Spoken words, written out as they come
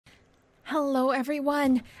Hello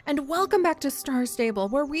everyone, and welcome back to Star Stable,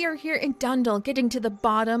 where we are here in Dundle getting to the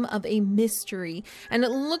bottom of a mystery. And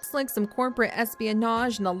it looks like some corporate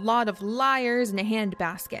espionage and a lot of liars in a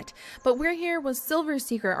handbasket. But we're here with Silver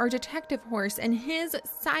Seeker, our detective horse, and his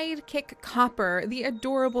sidekick Copper, the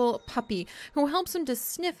adorable puppy, who helps him to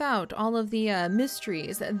sniff out all of the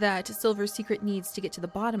mysteries that Silver Secret needs to get to the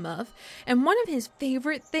bottom of. And one of his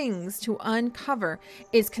favorite things to uncover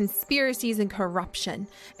is conspiracies and corruption.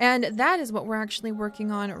 And that is what we're actually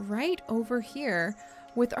working on right over here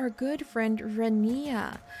with our good friend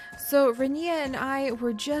Rania. So Rania and I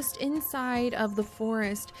were just inside of the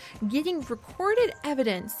forest getting recorded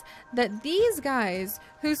evidence that these guys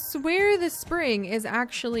who swear the spring is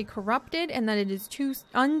actually corrupted and that it is too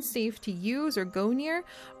unsafe to use or go near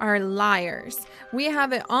are liars. We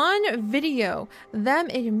have it on video, them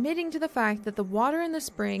admitting to the fact that the water in the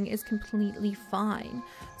spring is completely fine.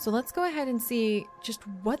 So let's go ahead and see just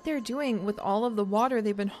what they're doing with all of the water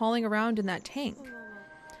they've been hauling around in that tank.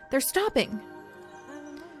 They're stopping.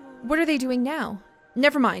 What are they doing now?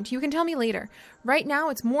 Never mind, you can tell me later. Right now,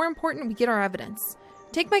 it's more important we get our evidence.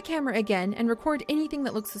 Take my camera again and record anything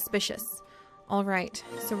that looks suspicious. All right,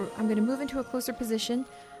 so I'm going to move into a closer position.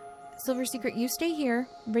 Silver Secret, you stay here.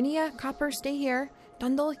 Rania, Copper, stay here.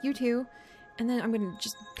 Dundle, you too. And then I'm going to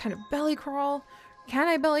just kind of belly crawl. Can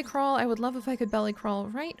I belly crawl? I would love if I could belly crawl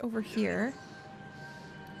right over here.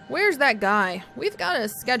 Where's that guy? We've got a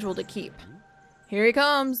schedule to keep. Here he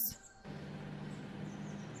comes.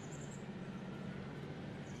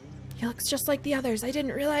 He looks just like the others. I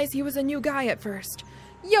didn't realize he was a new guy at first.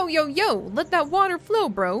 Yo, yo, yo, let that water flow,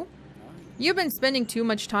 bro. You've been spending too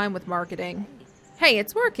much time with marketing. Hey,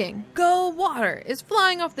 it's working. Go water is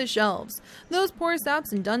flying off the shelves. Those poor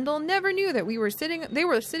saps in Dundle never knew that they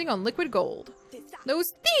were sitting on liquid gold.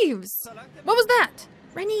 Those thieves! What was that?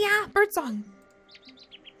 Rania, birdsong.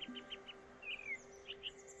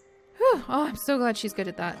 Whew. Oh, I'm so glad she's good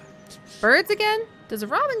at that. Birds again? Does a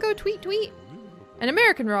robin go tweet tweet? An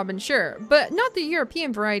American robin, sure, but not the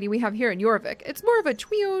European variety we have here in Jorvik. It's more of a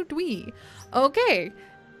tweo-dwee. Okay.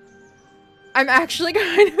 I'm actually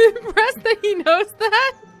kind of impressed that he knows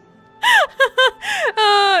that.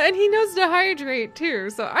 And he knows to hydrate too,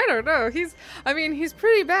 so I don't know. He's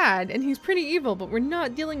pretty bad and he's pretty evil, but we're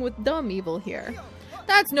not dealing with dumb evil here.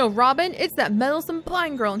 That's no robin, it's that meddlesome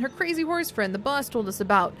blind girl and her crazy horse friend the boss told us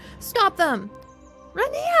about. Stop them!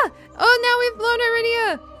 Rania! Oh, now we've blown her,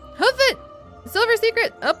 Rania! Hoof it! Silver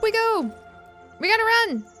Secret, up we go! We gotta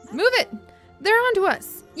run! Move it! They're onto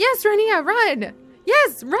us! Yes, Rania, run!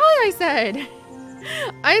 Yes, run, I said!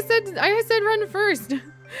 I said run first.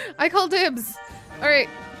 I call dibs. Alright.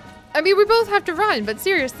 I mean, we both have to run, but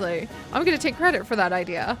seriously. I'm gonna take credit for that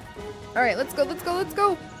idea. Alright, let's go, let's go, let's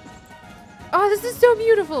go! Oh, this is so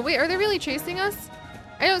beautiful. Wait, are they really chasing us?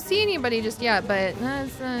 I don't see anybody just yet, but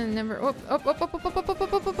that's never.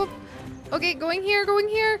 Oh. Okay, going here, going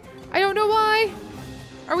here. I don't know why.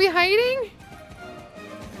 Are we hiding?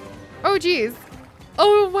 Oh, geez.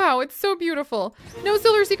 Oh, wow, it's so beautiful. No,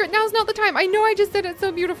 Silver Secret, now's not the time. I know I just said it's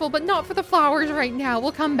so beautiful, but not for the flowers right now.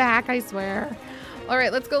 We'll come back, I swear. All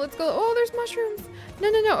right, let's go, let's go. Oh, there's mushrooms. No,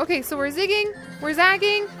 no, no. Okay, so we're zigging, we're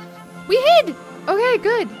zagging. We hid. Okay,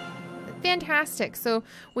 good. Fantastic. So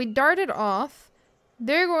we darted off.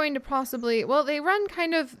 They're going to possibly, well, they run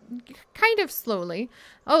kind of slowly.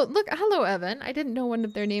 Oh, look, hello, Evan. I didn't know one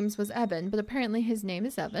of their names was Evan, but apparently his name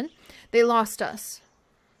is Evan. They lost us.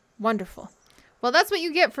 Wonderful. Well, that's what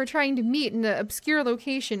you get for trying to meet in an obscure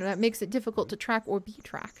location that makes it difficult to track or be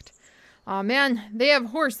tracked. Aw, man, they have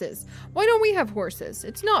horses. Why don't we have horses?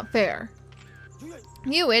 It's not fair.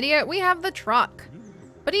 You idiot, we have the truck.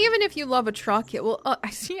 But even if you love a truck, it will...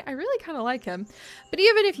 I really kind of like him. But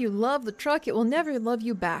even if you love the truck, it will never love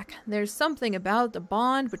you back. There's something about the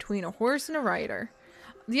bond between a horse and a rider.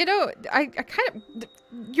 You know, I kind of...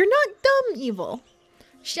 You're not dumb, evil.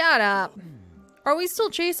 Shut up. Are we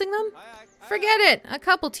still chasing them? Forget it. A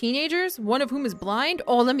couple teenagers, one of whom is blind.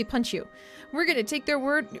 Oh, let me punch you. We're going to take their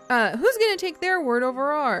word... who's going to take their word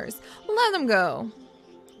over ours? Let them go.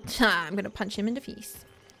 I'm going to punch him in the face.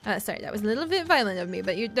 Sorry, that was a little bit violent of me,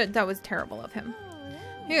 but that was terrible of him.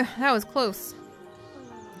 Yeah, that was close.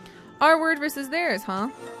 Our word versus theirs, huh?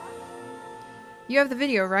 You have the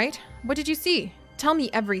video, right? What did you see? Tell me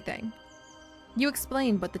everything. You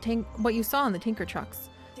explained what you saw in the Tinker trucks.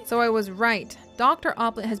 So I was right. Dr.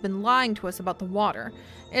 Oplet has been lying to us about the water.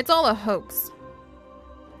 It's all a hoax.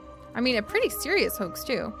 I mean, a pretty serious hoax,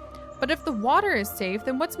 too. But if the water is safe,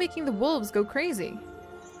 then what's making the wolves go crazy?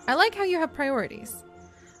 I like how you have priorities.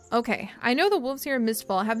 Okay, I know the wolves here in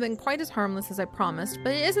Mistfall haven't been quite as harmless as I promised,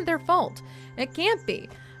 but it isn't their fault. It can't be.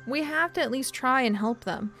 We have to at least try and help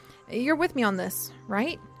them. You're with me on this,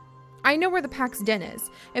 right? I know where the pack's den is.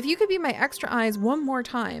 If you could be my extra eyes one more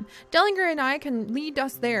time, Dellinger and I can lead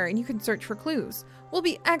us there and you can search for clues. We'll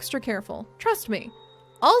be extra careful. Trust me.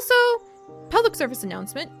 Also, public service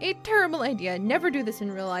announcement, a terrible idea. Never do this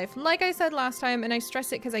in real life. Like I said last time, and I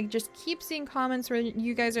stress it because I just keep seeing comments where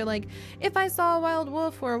you guys are like, if I saw a wild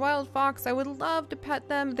wolf or a wild fox, I would love to pet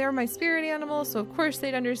them. They're my spirit animal, so of course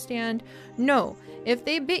they'd understand. No, if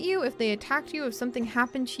they bit you, if they attacked you, if something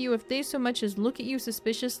happened to you, if they so much as look at you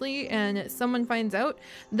suspiciously and someone finds out,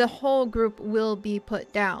 the whole group will be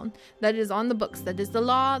put down. That is on the books. That is the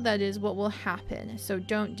law. That is what will happen. So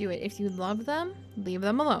don't do it. If you love them, leave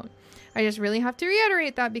them alone. I just really have to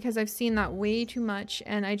reiterate that because I've seen that way too much,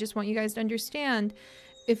 and I just want you guys to understand,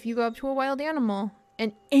 if you go up to a wild animal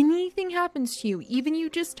and anything happens to you, even you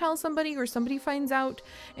just tell somebody or somebody finds out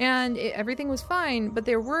and everything was fine, but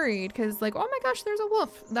they're worried because like, oh my gosh, there's a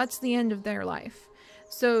wolf. That's the end of their life.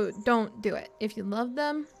 So don't do it. If you love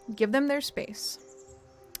them, give them their space.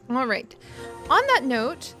 All right. On that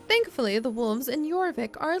note, thankfully the wolves in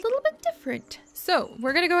Jorvik are a little bit different. So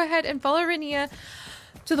we're going to go ahead and follow Renia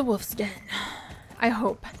to the wolf's den. I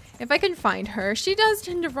hope. If I can find her. She does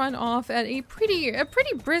tend to run off at a pretty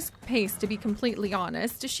brisk pace, to be completely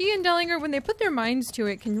honest. She and Dellinger, when they put their minds to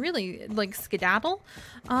it, can really like skedaddle.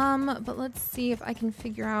 But let's see if I can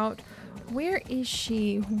figure out, where is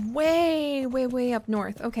she? Way, way, way up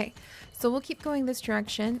north. Okay, so we'll keep going this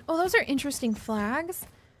direction. Oh, those are interesting flags.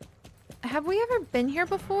 Have we ever been here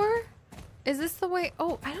before? Is this the way?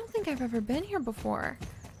 Oh, I don't think I've ever been here before.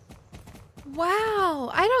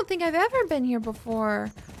 Wow, I don't think I've ever been here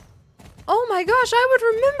before. Oh my gosh, I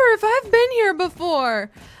would remember if I've been here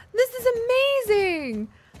before. This is amazing.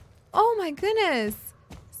 Oh my goodness.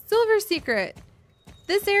 Silver secret.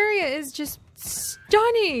 This area is just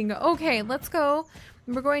stunning. Okay, let's go.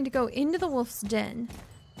 We're going to go into the wolf's den.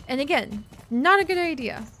 And again, not a good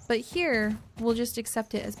idea, but here we'll just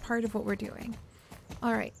accept it as part of what we're doing.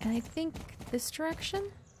 All right, and I think this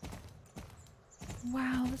direction.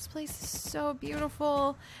 Wow, this place is so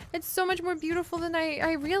beautiful. It's so much more beautiful than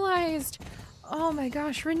I realized. Oh my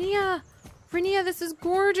gosh, Renia! Renia, this is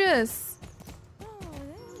gorgeous!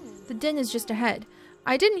 The den is just ahead.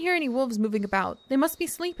 I didn't hear any wolves moving about. They must be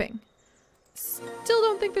sleeping. Still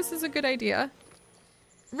don't think this is a good idea.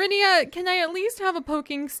 Renia, can I at least have a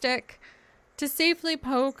poking stick to safely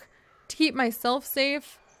poke, to keep myself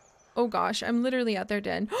safe? Oh gosh, I'm literally at their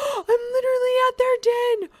den. I'm literally at their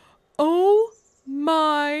den! Oh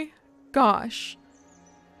my gosh.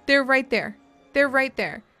 They're right there. They're right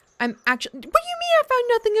there. I'm actually... What do you mean I found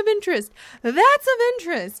nothing of interest? That's of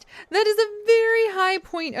interest. That is a very high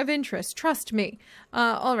point of interest. Trust me.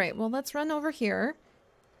 All right. Well, let's run over here.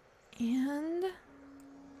 And...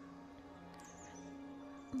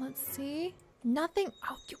 let's see. Nothing.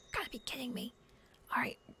 Oh, you gotta be kidding me. All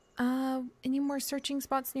right. Any more searching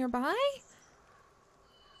spots nearby?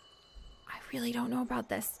 I really don't know about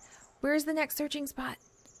this. Where's the next searching spot?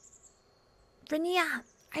 Renia,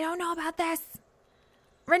 I don't know about this.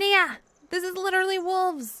 Renia, this is literally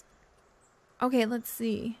wolves. Okay, let's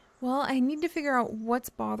see. Well, I need to figure out what's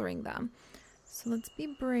bothering them. So let's be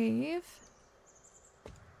brave.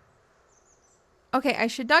 Okay, I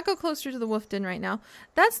should not go closer to the wolf den right now.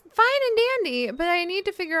 That's fine and dandy, but I need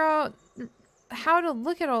to figure out how to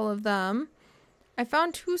look at all of them. I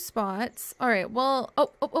found 2 spots. All right, well,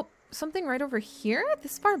 oh. Something right over here?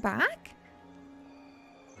 This far back?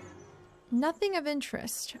 Nothing of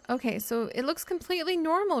interest. Okay, so it looks completely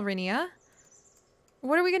normal, Renia.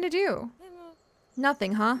 What are we gonna do?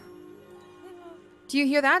 Nothing, huh? Do you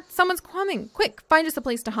hear that? Someone's coming. Quick, find us a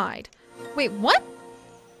place to hide. Wait, what?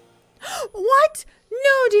 What?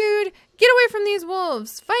 No, dude! Get away from these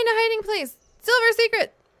wolves! Find a hiding place! Silver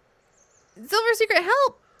secret! Silver secret,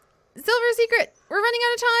 help! Silver secret! We're running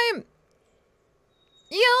out of time!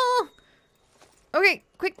 Yo! Okay,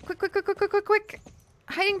 quick.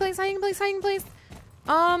 Hiding place.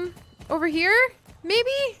 Over here? Maybe?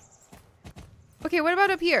 Okay, what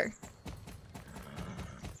about up here?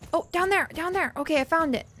 Oh, down there. Okay, I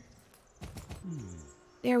found it.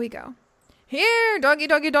 There we go. Here,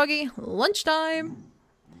 doggy. Lunchtime.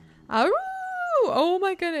 Aroo! Oh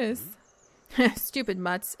my goodness. Stupid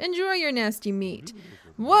mutts. Enjoy your nasty meat.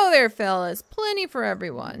 Whoa there, fellas. Plenty for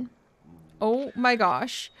everyone. Oh my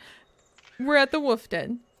gosh. We're at the wolf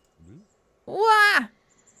den. Wah!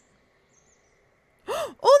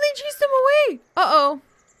 Oh, they chased him away! Uh-oh.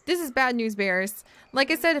 This is bad news, bears. Like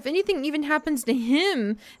I said, if anything even happens to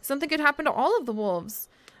him, something could happen to all of the wolves.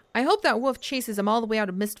 I hope that wolf chases him all the way out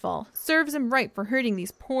of Mistfall. Serves him right for hurting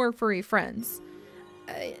these poor furry friends.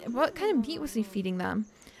 What kind of meat was he feeding them?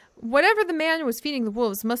 Whatever the man was feeding the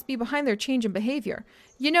wolves must be behind their change in behavior.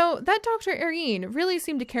 You know, that Dr. Irene really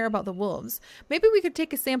seemed to care about the wolves. Maybe we could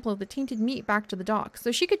take a sample of the tainted meat back to the dock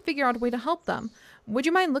so she could figure out a way to help them. Would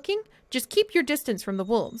you mind looking? Just keep your distance from the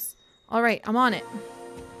wolves. All right, I'm on it.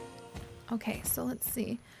 Okay, so let's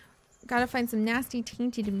see. Gotta find some nasty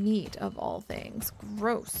tainted meat of all things.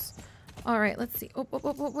 Gross. All right, let's see. Oh,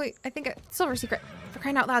 wait. I think silver secret. For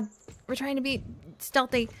crying out loud. We're trying to be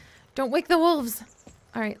stealthy. Don't wake the wolves.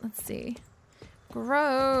 All right, let's see.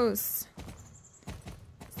 Gross.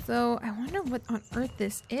 So I wonder what on earth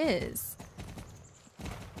this is.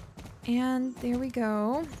 And there we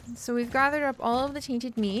go. So we've gathered up all of the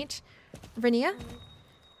tainted meat. Renia?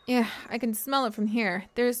 Yeah, I can smell it from here.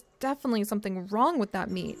 There's definitely something wrong with that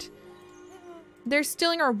meat. They're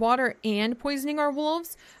stealing our water and poisoning our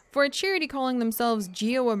wolves. For a charity calling themselves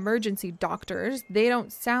geo-emergency doctors, they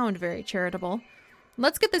don't sound very charitable.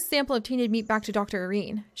 Let's get this sample of tainted meat back to Dr.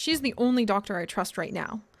 Irene. She's the only doctor I trust right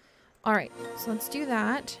now. Alright, so let's do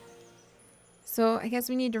that. So I guess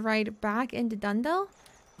we need to ride back into Dundell.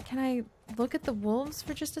 Can I look at the wolves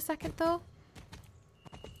for just a second though?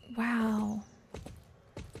 Wow.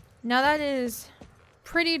 Now that is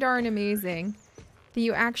pretty darn amazing that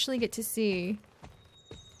you actually get to see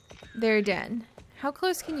their den. How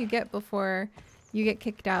close can you get before you get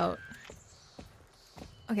kicked out?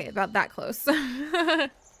 Okay, about that close.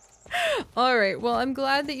 Alright, well, I'm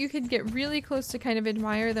glad that you could get really close to kind of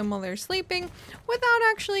admire them while they're sleeping without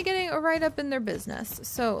actually getting right up in their business.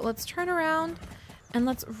 So let's turn around and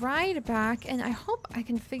let's ride back, and I hope I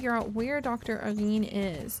can figure out where Dr. Arlene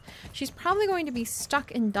is. She's probably going to be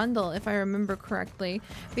stuck in Dundell, if I remember correctly,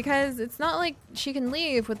 because it's not like she can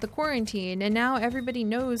leave with the quarantine, and now everybody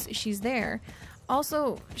knows she's there.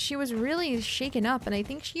 Also, she was really shaken up, and I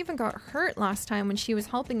think she even got hurt last time when she was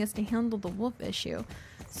helping us to handle the wolf issue.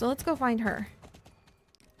 So let's go find her.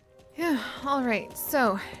 Yeah, alright,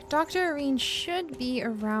 so Dr. Irene should be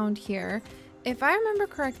around here. If I remember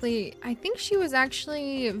correctly, I think she was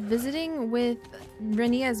actually visiting with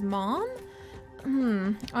Renia's mom?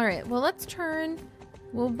 Alright, well let's turn.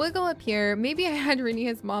 We'll wiggle up here. Maybe I had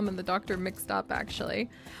Renia's mom and the doctor mixed up, actually.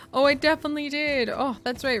 Oh, I definitely did. Oh,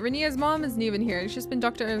 that's right. Renia's mom isn't even here. It's just been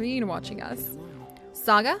Dr. Irene watching us.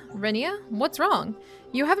 Saga? Renia? What's wrong?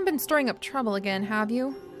 You haven't been stirring up trouble again, have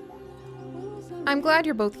you? I'm glad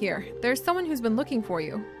you're both here. There's someone who's been looking for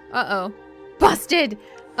you. Uh-oh. Busted!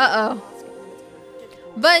 Uh-oh.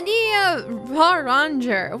 Vania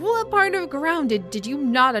Varanger, what part of grounded did you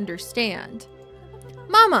not understand?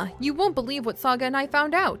 Mama, you won't believe what Saga and I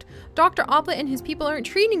found out. Dr. Oblet and his people aren't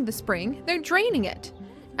treating the spring, they're draining it.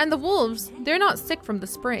 And the wolves, they're not sick from the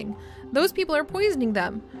spring. Those people are poisoning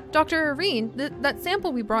them. Dr. Irene, that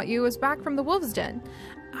sample we brought you is back from the wolves' den.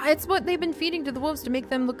 It's what they've been feeding to the wolves to make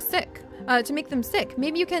them look sick. To make them sick.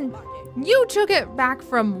 Maybe you can... You took it back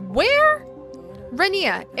from where?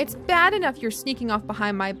 Renia, it's bad enough you're sneaking off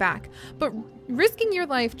behind my back, but risking your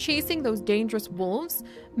life chasing those dangerous wolves,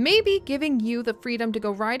 maybe giving you the freedom to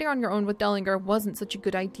go riding on your own with Dellinger wasn't such a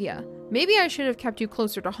good idea. Maybe I should have kept you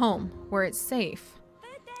closer to home, where it's safe.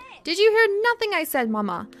 Did you hear nothing I said,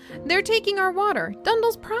 Mama? They're taking our water,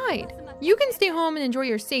 Dundell's pride. You can stay home and enjoy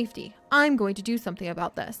your safety. I'm going to do something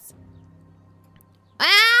about this.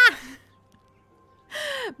 Ah!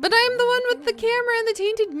 But I'm the one with the camera and the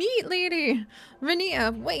tainted meat, lady.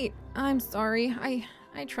 Renia, wait. I'm sorry.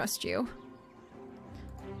 I trust you.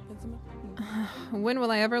 When will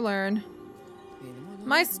I ever learn?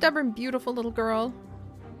 My stubborn, beautiful little girl.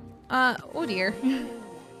 Oh dear.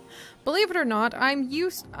 Believe it or not, I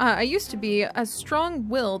used to be as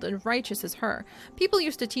strong-willed and righteous as her. People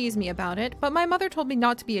used to tease me about it, but my mother told me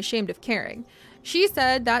not to be ashamed of caring. She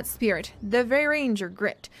said that spirit, the Varanger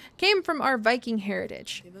grit, came from our Viking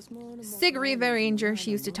heritage. Sigrid Varanger, she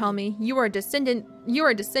used to tell me, you are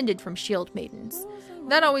descended from shield maidens.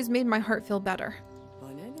 That always made my heart feel better.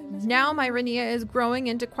 Now my Renia is growing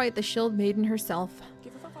into quite the shield maiden herself.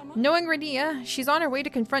 Knowing Renia, she's on her way to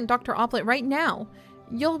confront Dr. Oblet right now.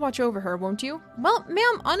 You'll watch over her, won't you? Well,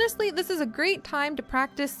 ma'am, honestly, this is a great time to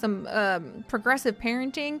practice some progressive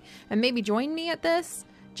parenting and maybe join me at this.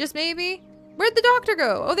 Just maybe. Where'd the doctor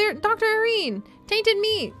go? Oh, there, Dr. Irene. Tainted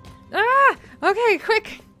meat. Ah! Okay,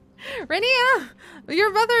 quick. Renia,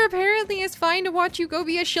 your mother apparently is fine to watch you go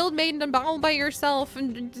be a shield maiden all by yourself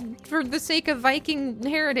and for the sake of Viking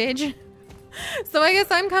heritage. So I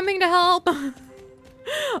guess I'm coming to help.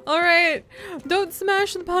 Alright, don't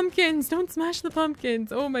smash the pumpkins. Don't smash the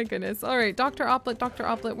pumpkins. Oh my goodness. Alright, Dr.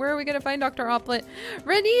 Oblet. Where are we gonna find Dr. Oblet?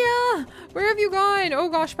 Renia! Where have you gone? Oh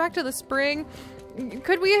gosh, back to the spring.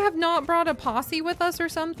 Could we have not brought a posse with us or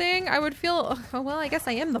something? I would feel, oh, well, I guess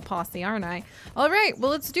I am the posse, aren't I? All right,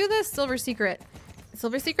 well, let's do this. Silver secret.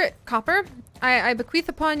 Silver secret, copper. I bequeath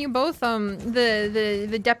upon you both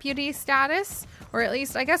the deputy status, or at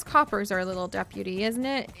least I guess Copper's our little deputy, isn't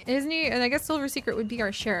it? Isn't he? And I guess Silver Secret would be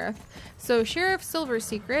our sheriff. So Sheriff Silver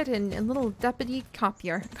Secret and little deputy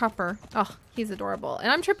Copper. Oh, he's adorable.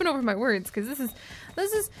 And I'm tripping over my words because this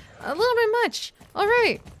is a little bit much. All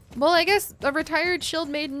right. Well, I guess a retired shield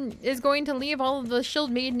maiden is going to leave all of the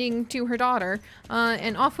shield maidening to her daughter,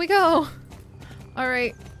 and off we go. All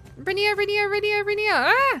right. Renia.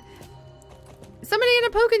 Ah! Somebody in a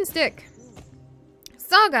poking stick.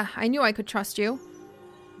 Saga, I knew I could trust you.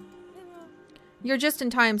 You're just in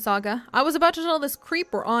time, Saga. I was about to tell this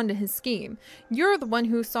creep we're on to his scheme. You're the one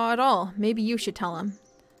who saw it all. Maybe you should tell him.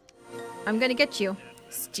 I'm gonna get you.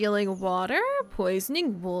 Stealing water?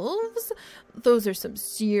 Poisoning wolves? Those are some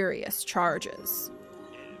serious charges.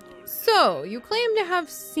 So, you claim to have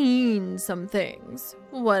seen some things.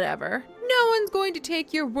 Whatever. No one's going to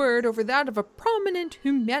take your word over that of a prominent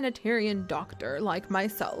humanitarian doctor like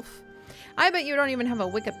myself. I bet you don't even have a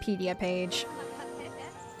Wikipedia page.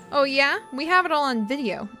 Oh yeah? We have it all on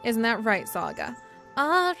video. Isn't that right, Saga?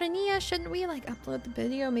 Renia, shouldn't we like upload the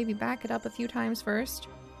video? Maybe back it up a few times first?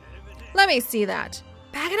 Let me see that.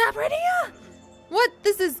 Back it up, Renia! What?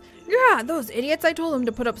 This is... Yeah, those idiots. I told them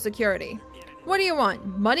to put up security. What do you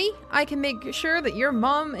want? Money? I can make sure that your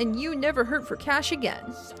mom and you never hurt for cash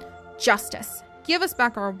again. Justice. Give us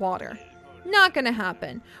back our water. Not gonna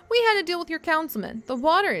happen. We had to deal with your councilman. The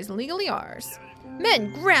water is legally ours.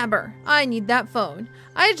 Men, grab her. I need that phone.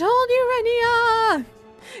 I told you, Renia!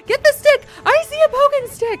 Get the stick! I see a poking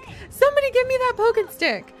stick! Somebody give me that poking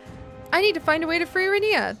stick! I need to find a way to free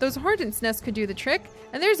Renia. Those hornets' nests could do the trick.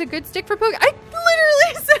 And there's a good stick for poking. I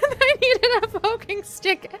literally said that I needed a poking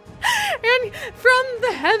stick. And from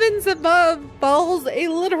the heavens above falls a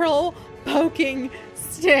literal poking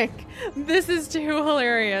stick. This is too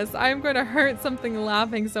hilarious. I'm going to hurt something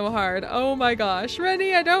laughing so hard. Oh my gosh.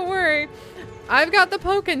 Renia, don't worry. I've got the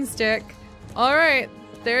poking stick. All right.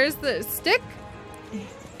 There's the stick.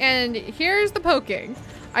 And here's the poking.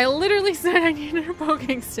 I literally said I needed a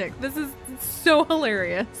poking stick. This is so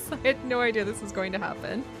hilarious. I had no idea this was going to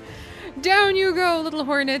happen. Down you go, little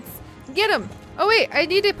hornets. Get them. Oh wait, I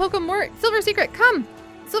need to poke them more. Silver Secret, come.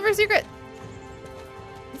 Silver Secret.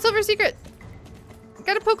 Silver Secret.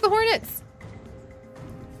 Gotta poke the hornets.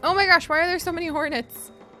 Oh my gosh, why are there so many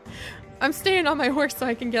hornets? I'm staying on my horse so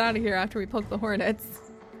I can get out of here after we poke the hornets.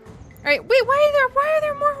 All right, wait, why are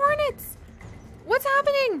there more hornets? What's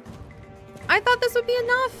happening? I thought this would be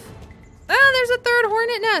enough. Ah, there's a third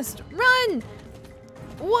hornet nest. Run.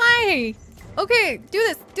 Why? Okay, do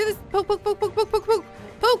this. Do this. Poke, poke, poke, poke, poke, poke, poke.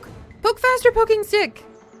 Poke. Poke faster, poking stick.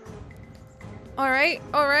 All right.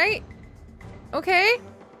 All right. Okay.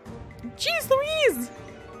 Jeez Louise.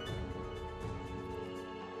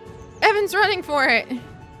 Evan's running for it.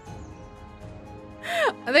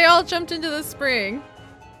 They all jumped into the spring.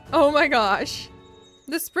 Oh my gosh.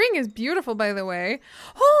 The spring is beautiful, by the way.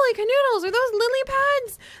 Holy canoodles, are those lily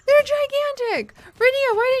pads? They're gigantic.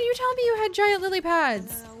 Renia, why didn't you tell me you had giant lily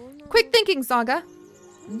pads? Quick thinking, Saga.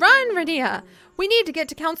 Run, Renia. We need to get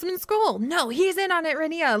to Councilman's school. No, he's in on it,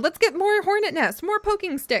 Renia. Let's get more hornet nests, more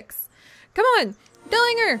poking sticks. Come on,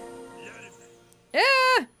 Dellinger.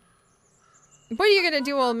 Yeah. What are you gonna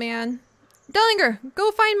do, old man? Dellinger,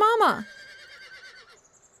 go find Mama.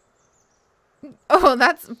 Oh,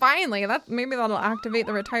 that's finally. Maybe that'll activate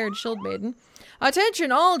the retired shield maiden.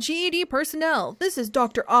 Attention all GED personnel. This is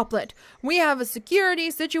Dr. Oplet. We have a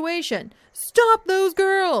security situation. Stop those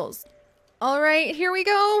girls. All right, here we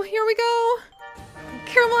go. Here we go.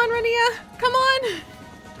 Come on, Renia. Come on.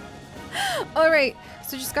 All right.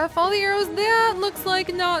 So just gotta follow the arrows. That looks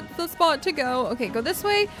like not the spot to go. Okay, go this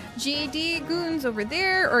way. GED goons over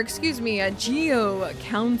there, or excuse me, a Geo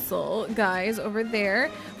Council guys over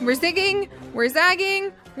there. We're zigging, we're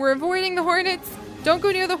zagging, we're avoiding the hornets. Don't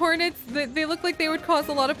go near the hornets. They look like they would cause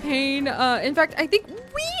a lot of pain. In fact, I think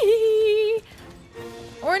wee.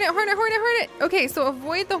 Hornet, hornet, hornet, hornet. Okay, so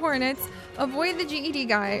avoid the hornets. Avoid the GED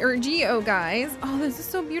guy, or GO guys. Oh, this is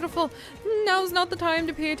so beautiful. Now's not the time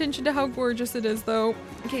to pay attention to how gorgeous it is, though.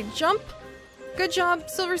 Okay, jump. Good job,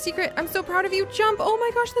 Silver Secret. I'm so proud of you. Jump. Oh my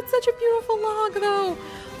gosh, that's such a beautiful log, though.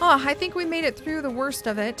 Oh, I think we made it through the worst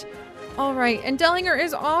of it. All right, and Dellinger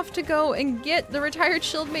is off to go and get the retired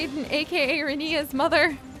shield maiden, aka Renia's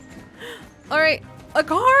mother. All right, a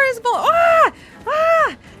car is full. Ah!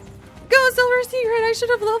 Ah! Go, Silver Secret. I should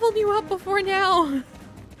have leveled you up before now.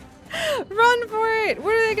 Run for it!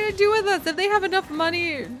 What are they gonna do with us if they have enough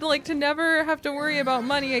money, like, to never have to worry about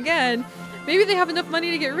money again? Maybe they have enough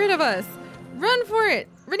money to get rid of us. Run for it!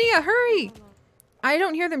 Rania, hurry! I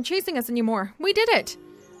don't hear them chasing us anymore. We did it!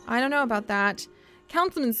 I don't know about that.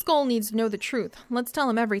 Councilman Skull needs to know the truth. Let's tell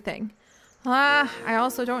him everything. I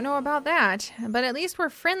also don't know about that. But at least we're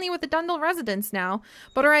friendly with the Dundle residents now.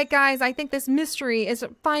 But alright guys, I think this mystery is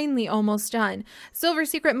finally almost done. Silver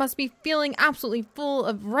Secret must be feeling absolutely full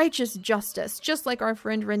of righteous justice, just like our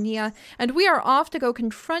friend Rania. And we are off to go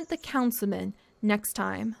confront the councilman next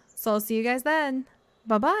time. So I'll see you guys then.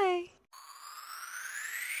 Bye-bye.